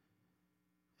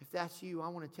 If that's you, I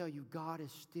want to tell you, God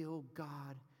is still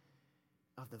God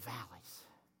of the valleys.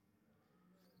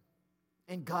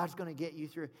 And God's going to get you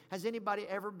through. Has anybody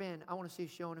ever been, I want to see a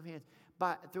showing of hands,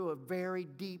 through a very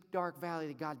deep, dark valley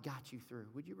that God got you through?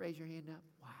 Would you raise your hand up?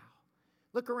 Wow.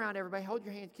 Look around, everybody. Hold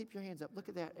your hands. Keep your hands up. Look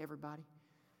at that, everybody.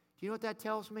 Do you know what that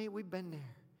tells me? We've been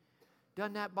there.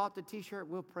 Done that, bought the t-shirt.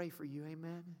 We'll pray for you.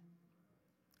 Amen.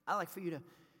 I'd like for you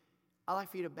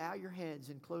to bow your heads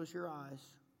and close your eyes.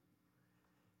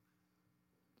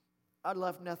 I'd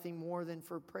love nothing more than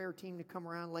for a prayer team to come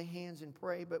around, lay hands and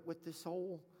pray. But with this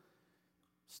whole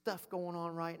stuff going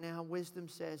on right now, wisdom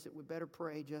says that we better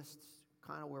pray just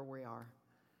kind of where we are.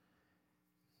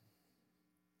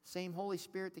 Same Holy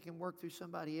Spirit that can work through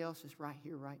somebody else is right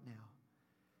here, right now.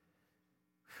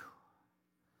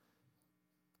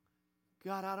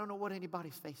 Whew. God, I don't know what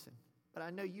anybody's facing, but I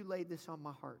know you laid this on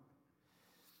my heart.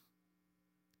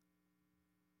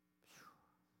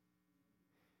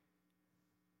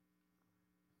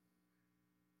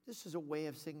 This is a way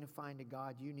of signifying to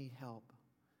God you need help.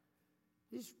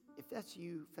 Just, if that's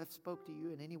you, if that spoke to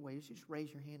you in any way, just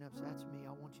raise your hand up. Say, that's me.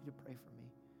 I want you to pray for me.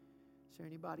 Is there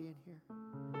anybody in here?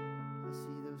 I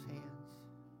see those hands.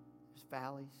 There's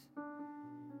valleys.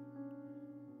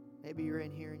 Maybe you're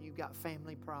in here and you've got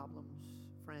family problems.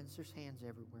 Friends, there's hands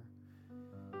everywhere.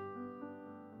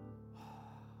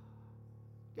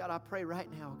 God, I pray right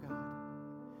now, God.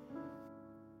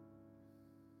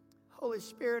 Holy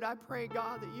Spirit, I pray,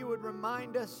 God, that you would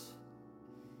remind us,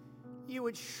 you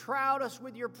would shroud us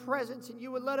with your presence, and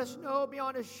you would let us know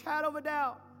beyond a shadow of a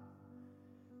doubt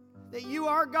that you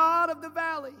are God of the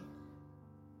valley.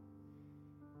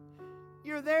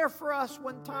 You're there for us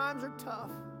when times are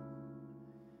tough.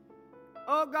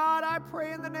 Oh God, I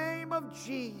pray in the name of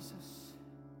Jesus,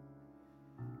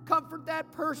 comfort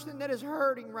that person that is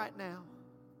hurting right now.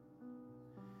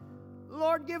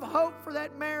 Lord, give hope for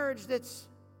that marriage that's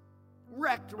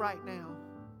wrecked right now.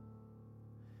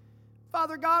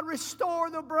 Father God, restore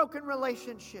the broken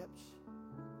relationships.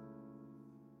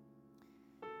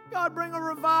 God, bring a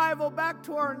revival back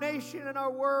to our nation and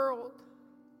our world.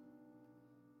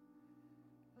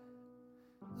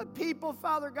 Let people,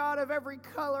 Father God, of every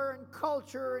color and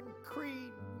culture and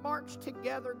creed march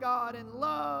together, God, in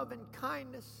love and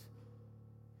kindness.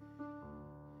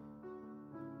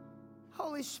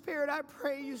 Holy Spirit, I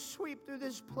pray you sweep through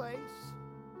this place.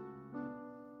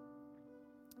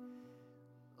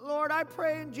 Lord, I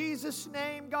pray in Jesus'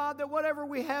 name, God, that whatever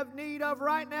we have need of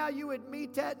right now, you would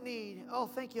meet that need. Oh,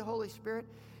 thank you, Holy Spirit.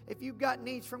 If you've got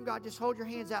needs from God, just hold your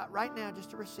hands out right now just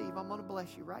to receive. I'm going to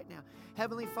bless you right now.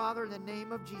 Heavenly Father, in the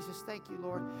name of Jesus, thank you,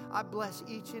 Lord. I bless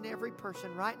each and every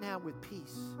person right now with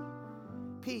peace.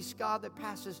 Peace, God, that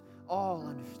passes all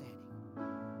understanding.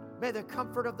 May the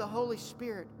comfort of the Holy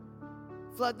Spirit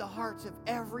flood the hearts of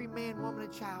every man, woman,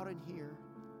 and child in here.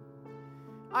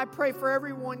 I pray for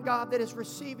everyone, God, that is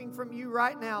receiving from you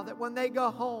right now, that when they go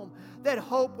home, that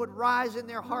hope would rise in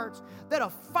their hearts, that a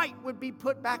fight would be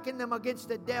put back in them against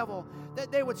the devil, that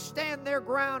they would stand their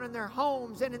ground in their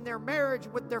homes and in their marriage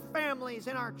with their families,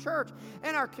 in our church,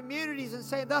 in our communities, and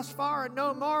say, thus far and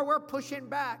no more, we're pushing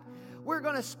back. We're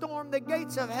going to storm the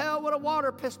gates of hell with a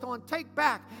water pistol and take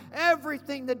back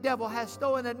everything the devil has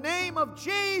stolen. In the name of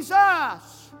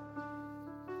Jesus.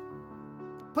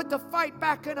 Put the fight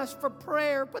back in us for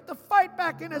prayer. Put the fight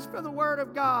back in us for the Word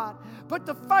of God. Put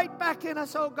the fight back in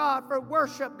us, oh God, for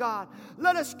worship, God.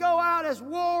 Let us go out as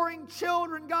warring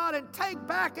children, God, and take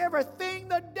back everything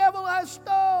the devil has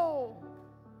stole.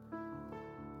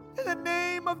 In the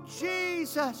name of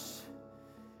Jesus.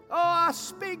 Oh, I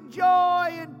speak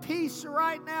joy and peace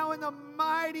right now in the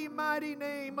mighty, mighty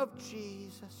name of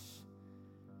Jesus.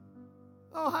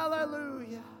 Oh,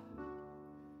 hallelujah.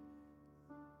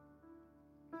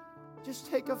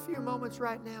 Just take a few moments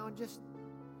right now and just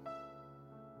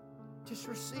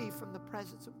receive from the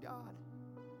presence of God.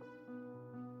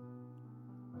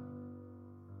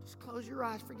 Just close your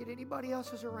eyes. Forget anybody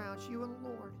else is around. It's you and the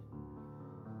Lord.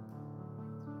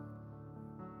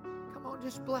 Come on,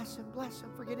 just bless Him. Bless Him.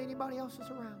 Forget anybody else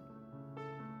is around.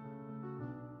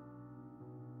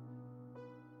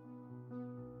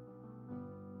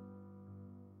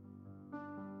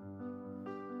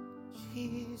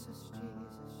 Jesus, Jesus,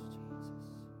 Jesus.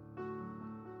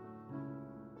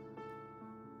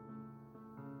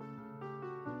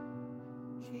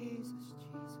 Jesus,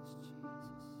 Jesus, Jesus.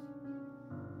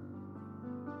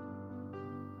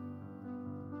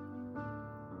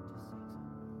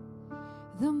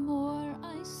 The more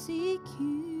I seek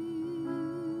you.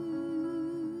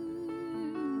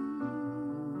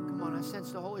 Come on, I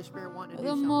sense the Holy Spirit wanting to do The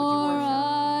something. more Would you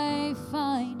I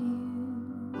find you.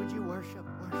 worship? Would you worship?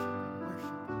 Worship,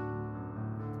 worship.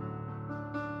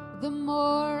 The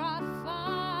more I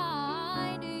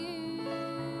find you.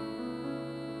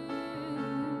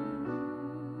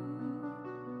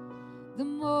 the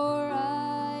more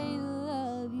I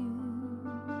love you.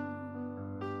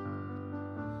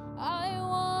 I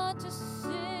want to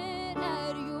sit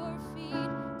at your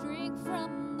feet, drink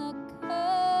from the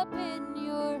cup in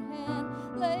your hand,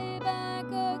 lay back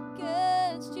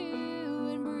against you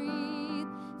and breathe,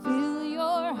 feel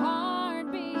your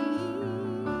heart beat.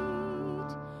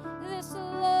 This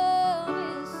love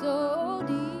is so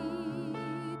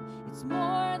deep, it's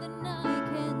more than I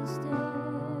can stand.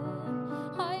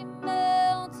 I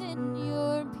melt in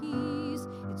your peace,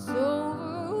 it's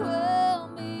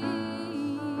overwhelming.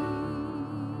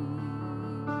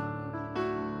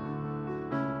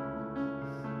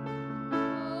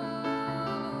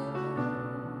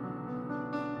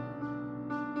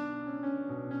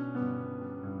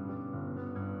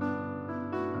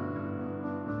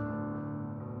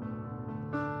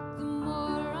 The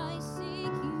more I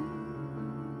seek you,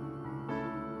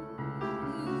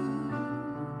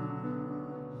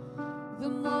 the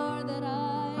more that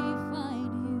I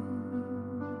find you.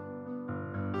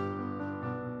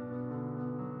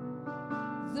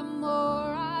 The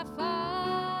more I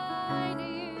find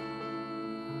you,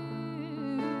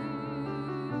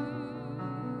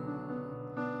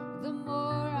 the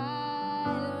more I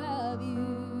love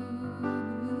you.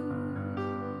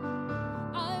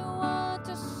 I want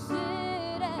to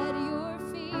sit at your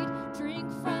feet, drink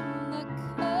from the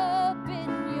cup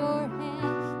in your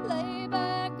hand, lay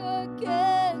back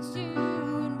against you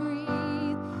and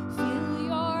breathe, feel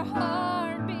your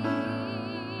heart beat.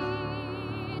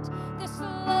 This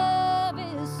love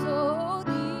is so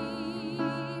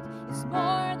deep, it's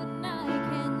more than I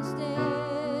can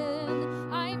stand.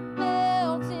 I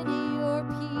melt in your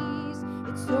peace,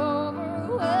 it's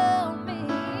overwhelming.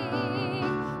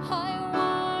 I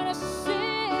want to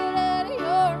sit at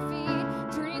your feet,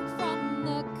 drink from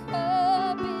the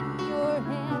cup in your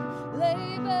hand,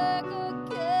 lay back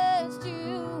against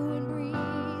you and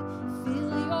breathe,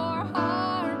 feel your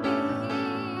heart beat.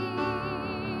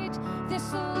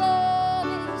 This love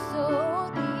is so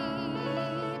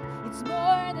deep, it's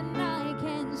more than I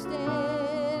can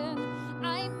stand.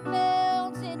 I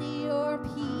melt in your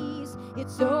peace,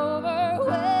 it's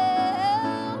overwhelming.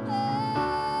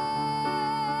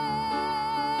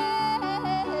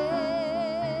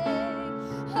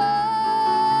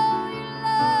 Oh, your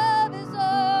love is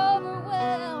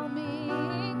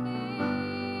overwhelming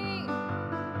me.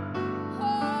 Oh,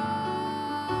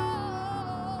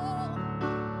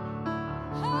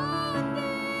 I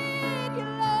need you,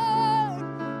 Lord.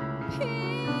 Peace.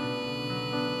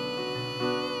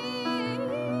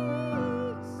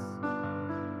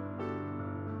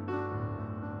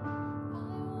 I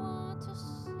want to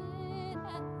sit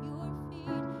at your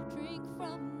feet, drink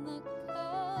from the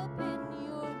cup in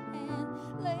your hand,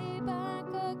 lay back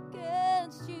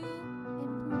against you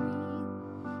and breathe,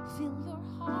 feel your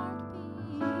heart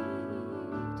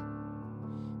beat.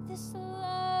 This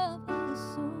love is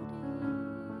so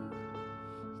deep,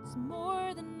 it's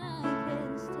more than I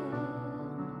can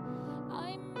stand.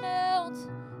 I melt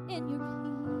in your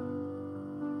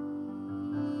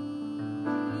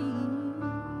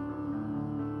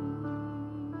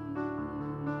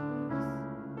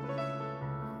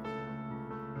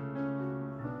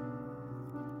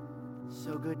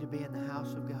So good to be in the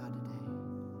house of God today.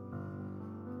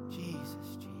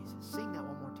 Jesus, Jesus. Sing that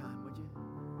one more time, would you?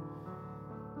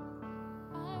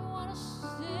 I want to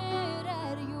sit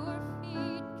at your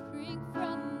feet, drink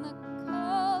from the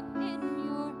cup in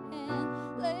your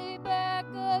hand, lay back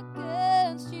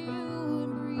against you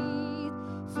and breathe,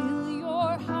 feel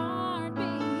your heart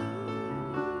beat.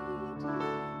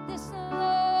 This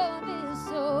love is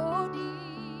so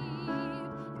deep,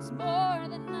 it's more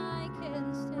than I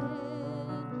can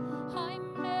stand. I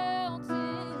melt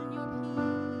in your peace.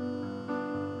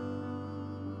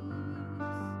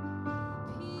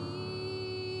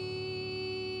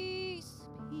 Peace,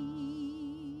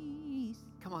 peace.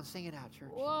 Come on, sing it out, church.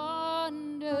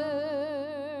 Wonderful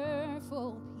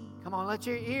peace. Come on, let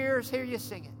your ears hear you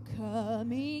sing it.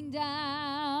 Coming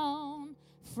down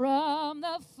from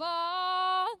the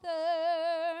Father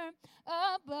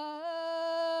above,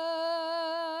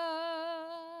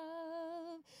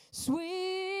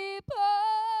 sweep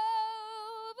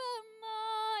over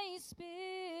my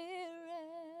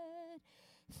spirit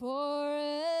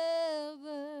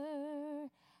forever,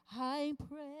 I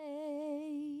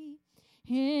pray.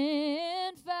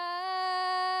 In fathomless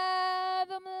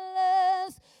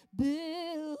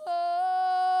billows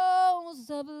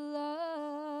of love,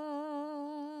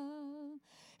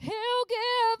 He'll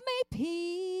give me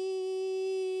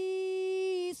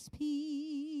peace,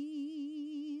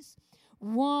 peace,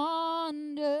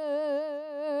 wonderful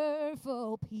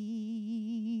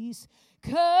peace. peace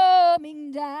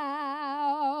coming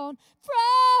down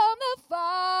from the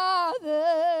Father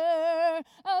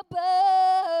above.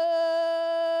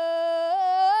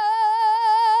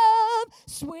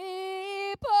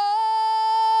 Sweep over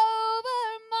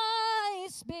my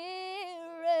spirit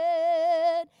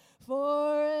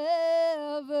forever,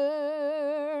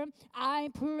 I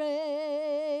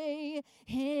pray,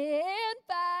 in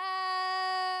fathomless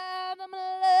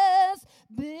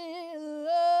billows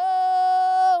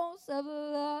of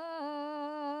love.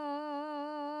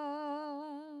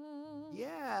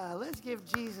 Yeah, let's give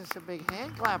Jesus a big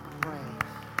hand clap of praise.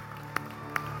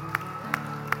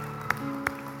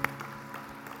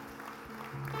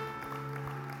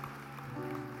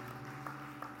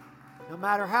 No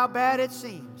matter how bad it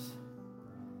seems,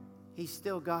 He's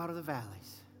still God of the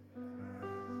valleys.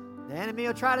 The enemy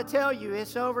will try to tell you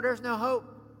it's over, there's no hope.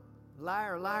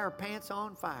 Liar, liar, pants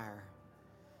on fire.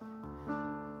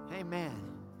 Amen.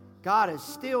 God is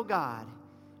still God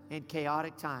in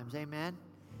chaotic times. Amen.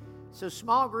 So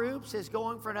small groups is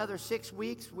going for another 6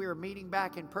 weeks. We are meeting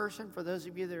back in person for those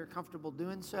of you that are comfortable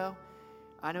doing so.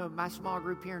 I know in my small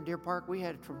group here in Deer Park, we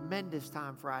had a tremendous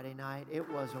time Friday night. It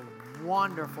was a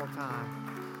wonderful time.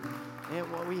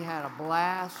 We had a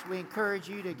blast. We encourage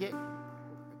you to get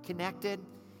connected.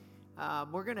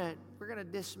 We're gonna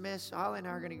dismiss. Holly and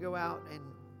I are gonna go out and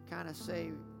kind of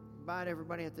say bye to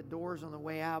everybody at the doors on the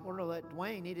way out. We're gonna let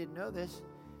Dwayne. He didn't know this.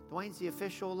 Dwayne's the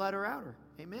official letter outer.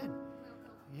 Amen.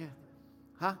 Yeah.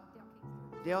 Huh?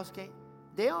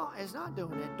 Dale is not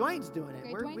doing it. Dwayne's doing it.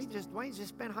 Okay, Dwayne's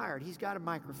just been hired. He's got a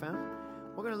microphone.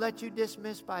 We're going to let you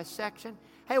dismiss by section.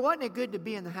 Hey, wasn't it good to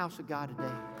be in the house of God today?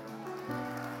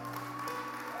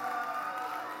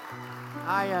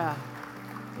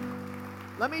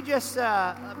 Let me just,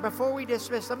 before we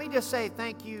dismiss, let me just say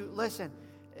thank you. Listen,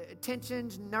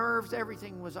 tensions, nerves,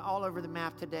 everything was all over the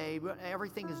map today.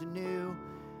 Everything is new.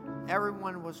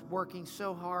 Everyone was working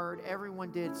so hard.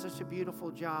 Everyone did such a beautiful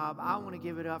job. I want to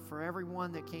give it up for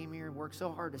everyone that came here and worked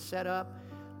so hard to set up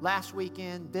last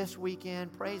weekend, this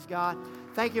weekend. Praise God.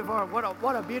 Thank you for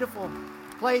what a beautiful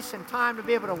place and time to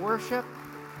be able to worship.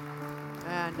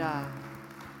 And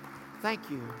thank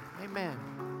you. Amen.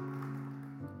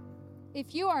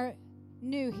 If you are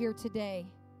new here today,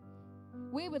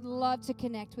 we would love to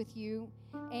connect with you.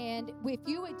 And if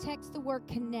you would text the word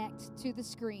connect to the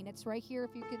screen, it's right here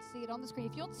if you can see it on the screen.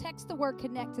 If you'll text the word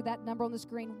connect to that number on the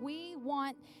screen, we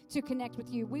want to connect with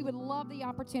you. We would love the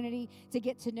opportunity to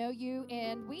get to know you.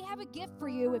 And we have a gift for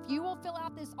you. If you will fill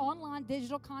out this online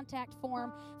digital contact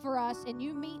form for us and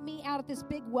you meet me out at this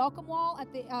big welcome wall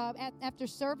at the after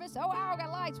service. Oh, wow, I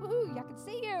got lights. Woohoo, I can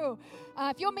see you.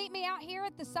 If you'll meet me out here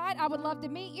at the side, I would love to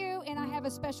meet you. And I have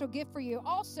a special gift for you.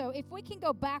 Also, if we can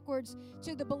go backwards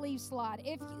to the believe slide.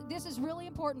 If this is really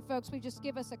important, folks, we just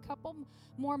give us a couple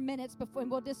more minutes before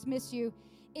and we'll dismiss you.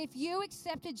 If you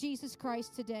accepted Jesus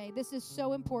Christ today, this is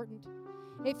so important.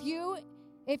 If you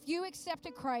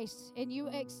accepted Christ and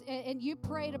you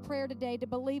prayed a prayer today to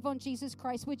believe on Jesus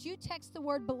Christ, would you text the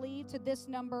word believe to this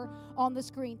number on the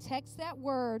screen? Text that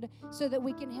word so that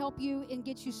we can help you and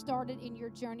get you started in your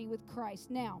journey with Christ.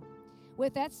 Now,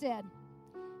 with that said,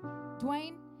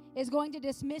 Dwayne is going to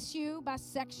dismiss you by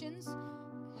sections.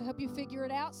 Help you figure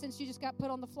it out since you just got put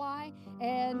on the fly.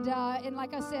 And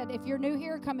like I said, if you're new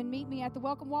here, come and meet me at the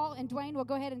welcome wall. And Dwayne will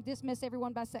go ahead and dismiss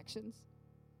everyone by sections.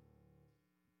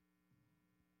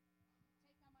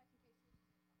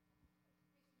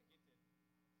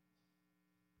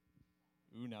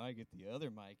 Ooh, now I get the other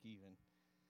mic even.